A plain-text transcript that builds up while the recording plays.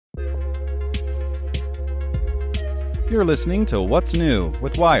You're listening to What's New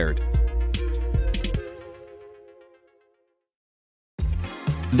with Wired.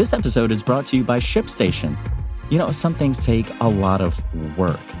 This episode is brought to you by ShipStation. You know, some things take a lot of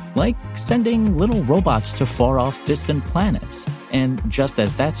work, like sending little robots to far-off distant planets. And just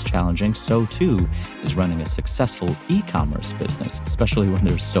as that's challenging, so too is running a successful e-commerce business, especially when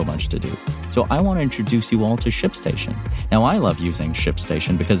there's so much to do. So I want to introduce you all to ShipStation. Now, I love using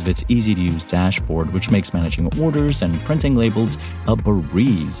ShipStation because of its easy-to-use dashboard, which makes managing orders and printing labels a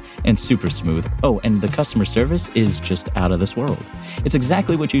breeze and super smooth. Oh, and the customer service is just out of this world. It's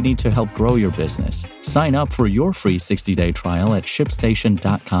exactly what you need to help grow your business. Sign up for your free 60-day trial at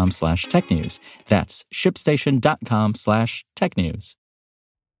shipstation.com/technews. That's shipstation.com/technews.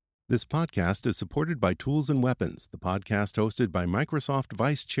 This podcast is supported by Tools and Weapons, the podcast hosted by Microsoft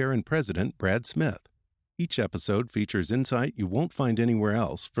Vice Chair and President Brad Smith. Each episode features insight you won't find anywhere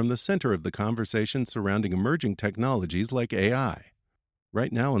else from the center of the conversation surrounding emerging technologies like AI.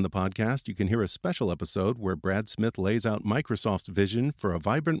 Right now on the podcast, you can hear a special episode where Brad Smith lays out Microsoft's vision for a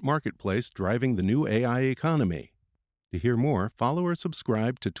vibrant marketplace driving the new AI economy. To hear more, follow or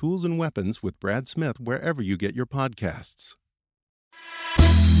subscribe to Tools and Weapons with Brad Smith wherever you get your podcasts.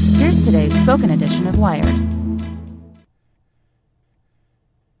 Here's today's spoken edition of Wired.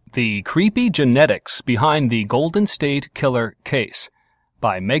 The Creepy Genetics Behind the Golden State Killer Case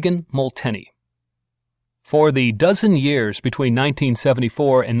by Megan Molteni. For the dozen years between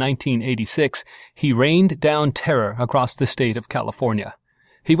 1974 and 1986, he rained down terror across the state of California.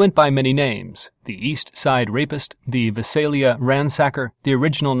 He went by many names: the East Side Rapist, the Visalia Ransacker, the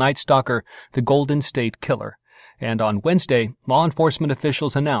Original Night Stalker, the Golden State Killer. And on Wednesday, law enforcement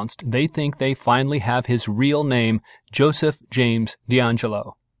officials announced they think they finally have his real name, Joseph James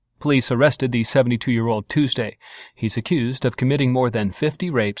DeAngelo. Police arrested the 72-year-old Tuesday. He's accused of committing more than 50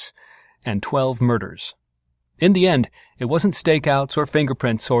 rapes and 12 murders. In the end, it wasn't stakeouts or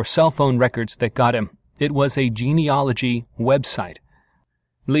fingerprints or cell phone records that got him. It was a genealogy website.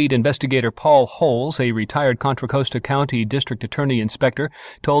 Lead investigator Paul Holes, a retired Contra Costa County District Attorney Inspector,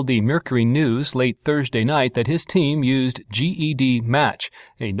 told the Mercury News late Thursday night that his team used GED Match,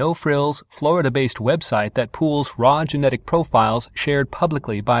 a no-frills, Florida-based website that pools raw genetic profiles shared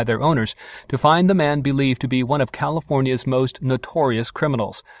publicly by their owners, to find the man believed to be one of California's most notorious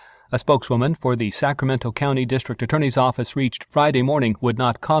criminals. A spokeswoman for the Sacramento County District Attorney's Office reached Friday morning would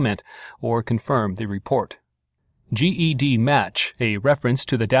not comment or confirm the report. GED Match, a reference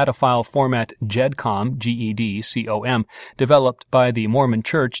to the data file format GEDCOM, GEDCOM, developed by the Mormon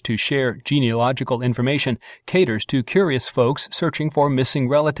Church to share genealogical information, caters to curious folks searching for missing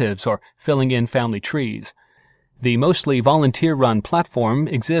relatives or filling in family trees. The mostly volunteer-run platform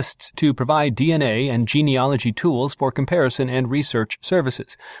exists to provide DNA and genealogy tools for comparison and research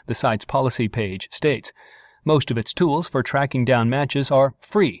services, the site's policy page states. Most of its tools for tracking down matches are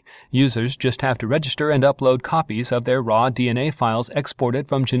free. Users just have to register and upload copies of their raw DNA files exported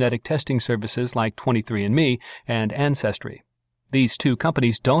from genetic testing services like 23andMe and Ancestry. These two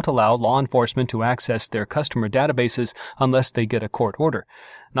companies don't allow law enforcement to access their customer databases unless they get a court order.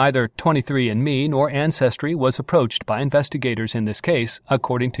 Neither 23andMe nor Ancestry was approached by investigators in this case,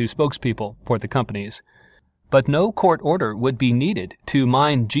 according to spokespeople for the companies. But no court order would be needed to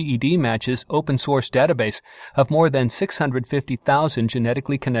mine GED Match's open-source database of more than 650,000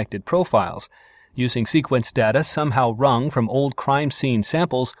 genetically connected profiles. Using sequence data somehow wrung from old crime scene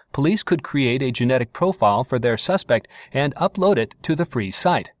samples, police could create a genetic profile for their suspect and upload it to the free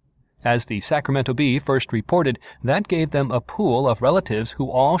site. As the Sacramento Bee first reported, that gave them a pool of relatives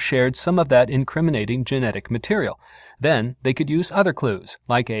who all shared some of that incriminating genetic material. Then they could use other clues,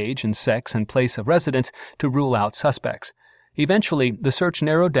 like age and sex and place of residence, to rule out suspects. Eventually, the search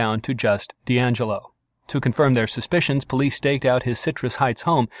narrowed down to just DeAngelo. To confirm their suspicions, police staked out his Citrus Heights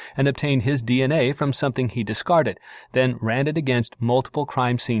home and obtained his DNA from something he discarded, then ran it against multiple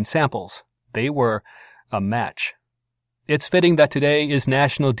crime scene samples. They were a match. It's fitting that today is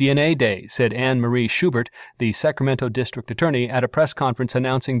National DNA Day, said Anne Marie Schubert, the Sacramento District Attorney, at a press conference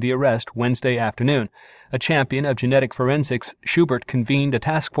announcing the arrest Wednesday afternoon. A champion of genetic forensics, Schubert convened a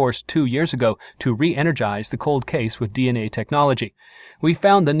task force 2 years ago to re-energize the cold case with DNA technology. We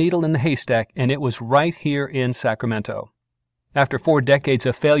found the needle in the haystack, and it was right here in Sacramento. After 4 decades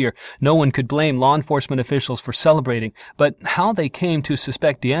of failure, no one could blame law enforcement officials for celebrating, but how they came to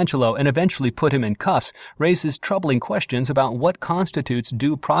suspect DeAngelo and eventually put him in cuffs raises troubling questions about what constitutes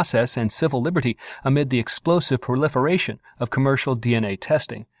due process and civil liberty amid the explosive proliferation of commercial DNA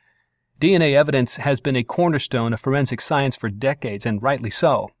testing. DNA evidence has been a cornerstone of forensic science for decades, and rightly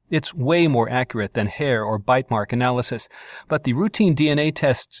so. It's way more accurate than hair or bite mark analysis, but the routine DNA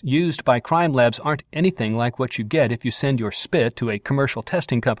tests used by crime labs aren't anything like what you get if you send your spit to a commercial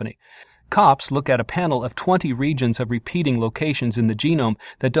testing company. Cops look at a panel of 20 regions of repeating locations in the genome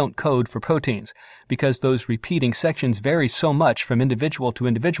that don't code for proteins. Because those repeating sections vary so much from individual to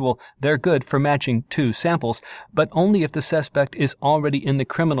individual, they're good for matching two samples, but only if the suspect is already in the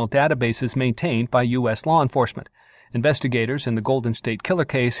criminal databases maintained by U.S. law enforcement. Investigators in the Golden State Killer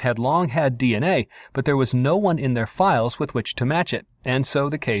case had long had DNA, but there was no one in their files with which to match it, and so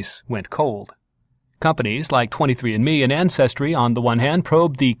the case went cold. Companies like 23andMe and Ancestry, on the one hand,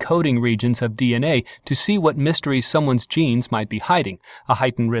 probed the coding regions of DNA to see what mysteries someone's genes might be hiding, a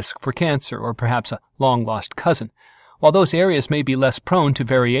heightened risk for cancer or perhaps a long-lost cousin. While those areas may be less prone to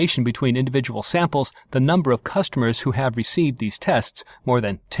variation between individual samples, the number of customers who have received these tests, more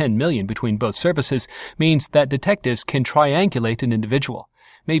than 10 million between both services, means that detectives can triangulate an individual,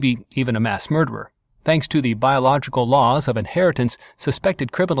 maybe even a mass murderer. Thanks to the biological laws of inheritance,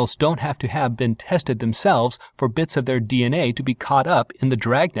 suspected criminals don't have to have been tested themselves for bits of their DNA to be caught up in the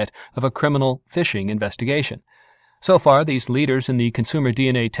dragnet of a criminal phishing investigation. So far, these leaders in the consumer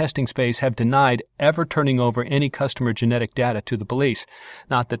DNA testing space have denied ever turning over any customer genetic data to the police,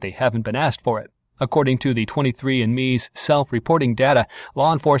 not that they haven't been asked for it. According to the 23andMe's self-reporting data,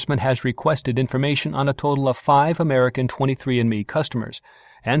 law enforcement has requested information on a total of 5 American 23andMe customers.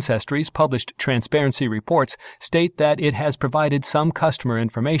 Ancestry's published transparency reports state that it has provided some customer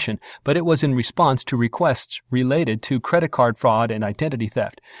information, but it was in response to requests related to credit card fraud and identity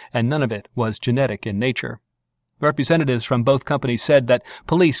theft, and none of it was genetic in nature. Representatives from both companies said that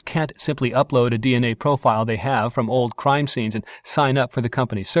police can't simply upload a DNA profile they have from old crime scenes and sign up for the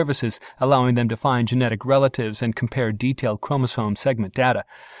company's services, allowing them to find genetic relatives and compare detailed chromosome segment data.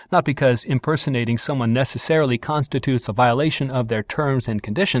 Not because impersonating someone necessarily constitutes a violation of their terms and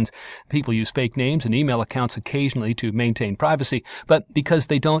conditions. People use fake names and email accounts occasionally to maintain privacy, but because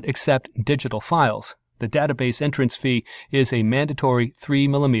they don't accept digital files. The database entrance fee is a mandatory 3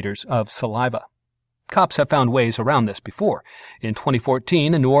 millimeters of saliva. Cops have found ways around this before. In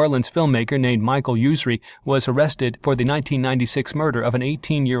 2014, a New Orleans filmmaker named Michael Usry was arrested for the 1996 murder of an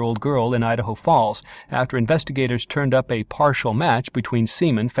 18-year-old girl in Idaho Falls after investigators turned up a partial match between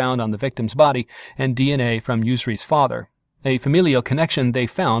semen found on the victim's body and DNA from Usry's father, a familial connection they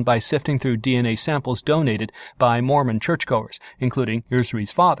found by sifting through DNA samples donated by Mormon churchgoers, including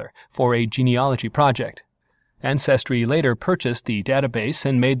Usry's father, for a genealogy project. Ancestry later purchased the database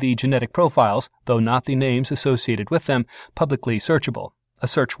and made the genetic profiles, though not the names associated with them, publicly searchable. A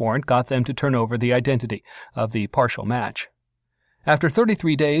search warrant got them to turn over the identity of the partial match. After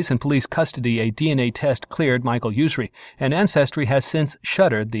 33 days in police custody, a DNA test cleared Michael Usry, and Ancestry has since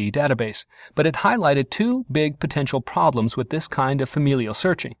shuttered the database. But it highlighted 2 big potential problems with this kind of familial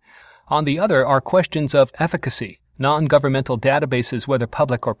searching. On the other are questions of efficacy. Non-governmental databases, whether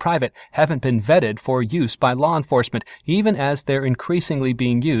public or private, haven't been vetted for use by law enforcement, even as they're increasingly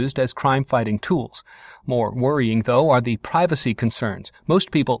being used as crime-fighting tools. More worrying, though, are the privacy concerns.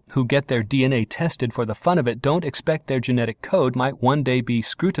 Most people who get their DNA tested for the fun of it don't expect their genetic code might one day be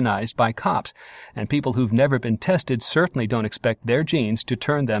scrutinized by cops, and people who've never been tested certainly don't expect their genes to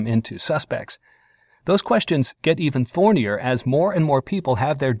turn them into suspects. Those questions get even thornier as more and more people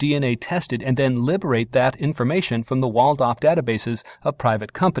have their DNA tested and then liberate that information from the walled-off databases of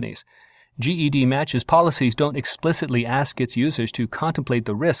private companies. GED Match's policies don't explicitly ask its users to contemplate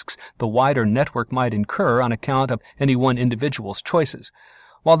the risks the wider network might incur on account of any one individual's choices.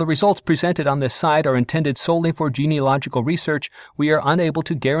 While the results presented on this site are intended solely for genealogical research, we are unable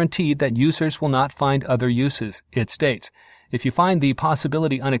to guarantee that users will not find other uses, it states. If you find the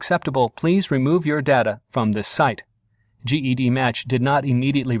possibility unacceptable, please remove your data from this site. GED Match did not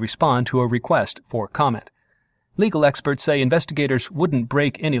immediately respond to a request for comment. Legal experts say investigators wouldn't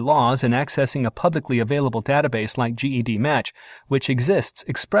break any laws in accessing a publicly available database like GED Match, which exists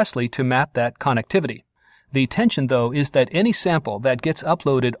expressly to map that connectivity. The tension, though, is that any sample that gets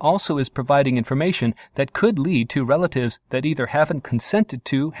uploaded also is providing information that could lead to relatives that either haven't consented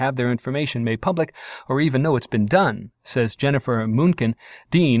to have their information made public or even know it's been done, says Jennifer Munkin,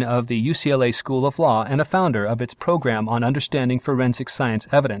 dean of the UCLA School of Law and a founder of its program on understanding forensic science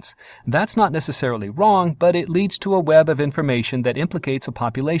evidence. That's not necessarily wrong, but it leads to a web of information that implicates a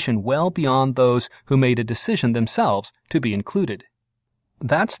population well beyond those who made a decision themselves to be included.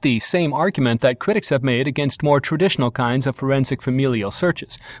 That's the same argument that critics have made against more traditional kinds of forensic familial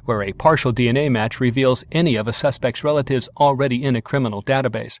searches, where a partial DNA match reveals any of a suspect's relatives already in a criminal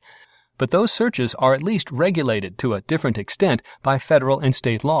database. But those searches are at least regulated to a different extent by federal and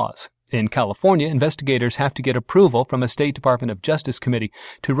state laws. In California, investigators have to get approval from a State Department of Justice committee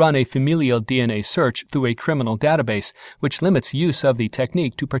to run a familial DNA search through a criminal database, which limits use of the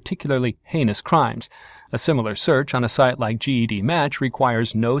technique to particularly heinous crimes. A similar search on a site like GED Match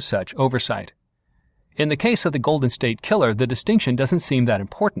requires no such oversight. In the case of the Golden State Killer, the distinction doesn't seem that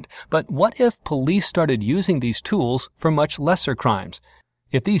important, but what if police started using these tools for much lesser crimes?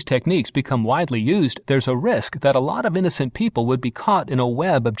 If these techniques become widely used, there's a risk that a lot of innocent people would be caught in a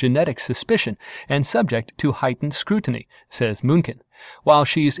web of genetic suspicion and subject to heightened scrutiny, says Munkin. While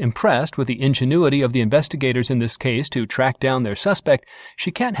she's impressed with the ingenuity of the investigators in this case to track down their suspect,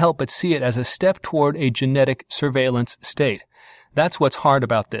 she can't help but see it as a step toward a genetic surveillance state. That's what's hard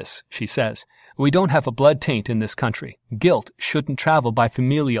about this, she says. We don't have a blood taint in this country. Guilt shouldn't travel by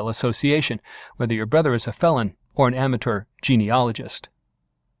familial association, whether your brother is a felon or an amateur genealogist.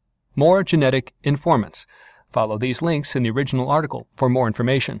 More genetic informants. Follow these links in the original article for more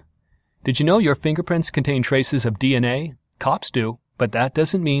information. Did you know your fingerprints contain traces of DNA? Cops do, but that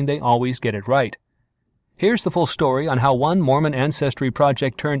doesn't mean they always get it right. Here's the full story on how one Mormon ancestry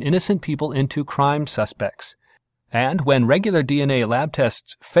project turned innocent people into crime suspects. And when regular DNA lab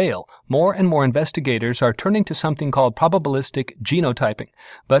tests fail, more and more investigators are turning to something called probabilistic genotyping.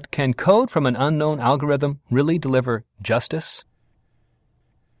 But can code from an unknown algorithm really deliver justice?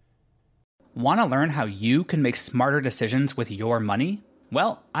 Want to learn how you can make smarter decisions with your money?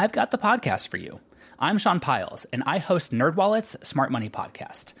 Well, I've got the podcast for you. I'm Sean Piles, and I host NerdWallet's Smart Money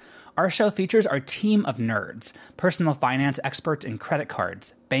Podcast. Our show features our team of nerds, personal finance experts in credit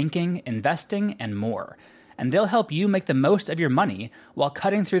cards, banking, investing, and more. And they'll help you make the most of your money while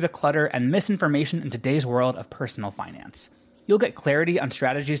cutting through the clutter and misinformation in today's world of personal finance. You'll get clarity on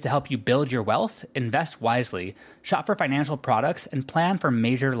strategies to help you build your wealth, invest wisely, shop for financial products, and plan for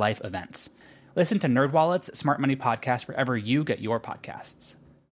major life events. Listen to NerdWallet's Smart Money Podcast wherever you get your podcasts.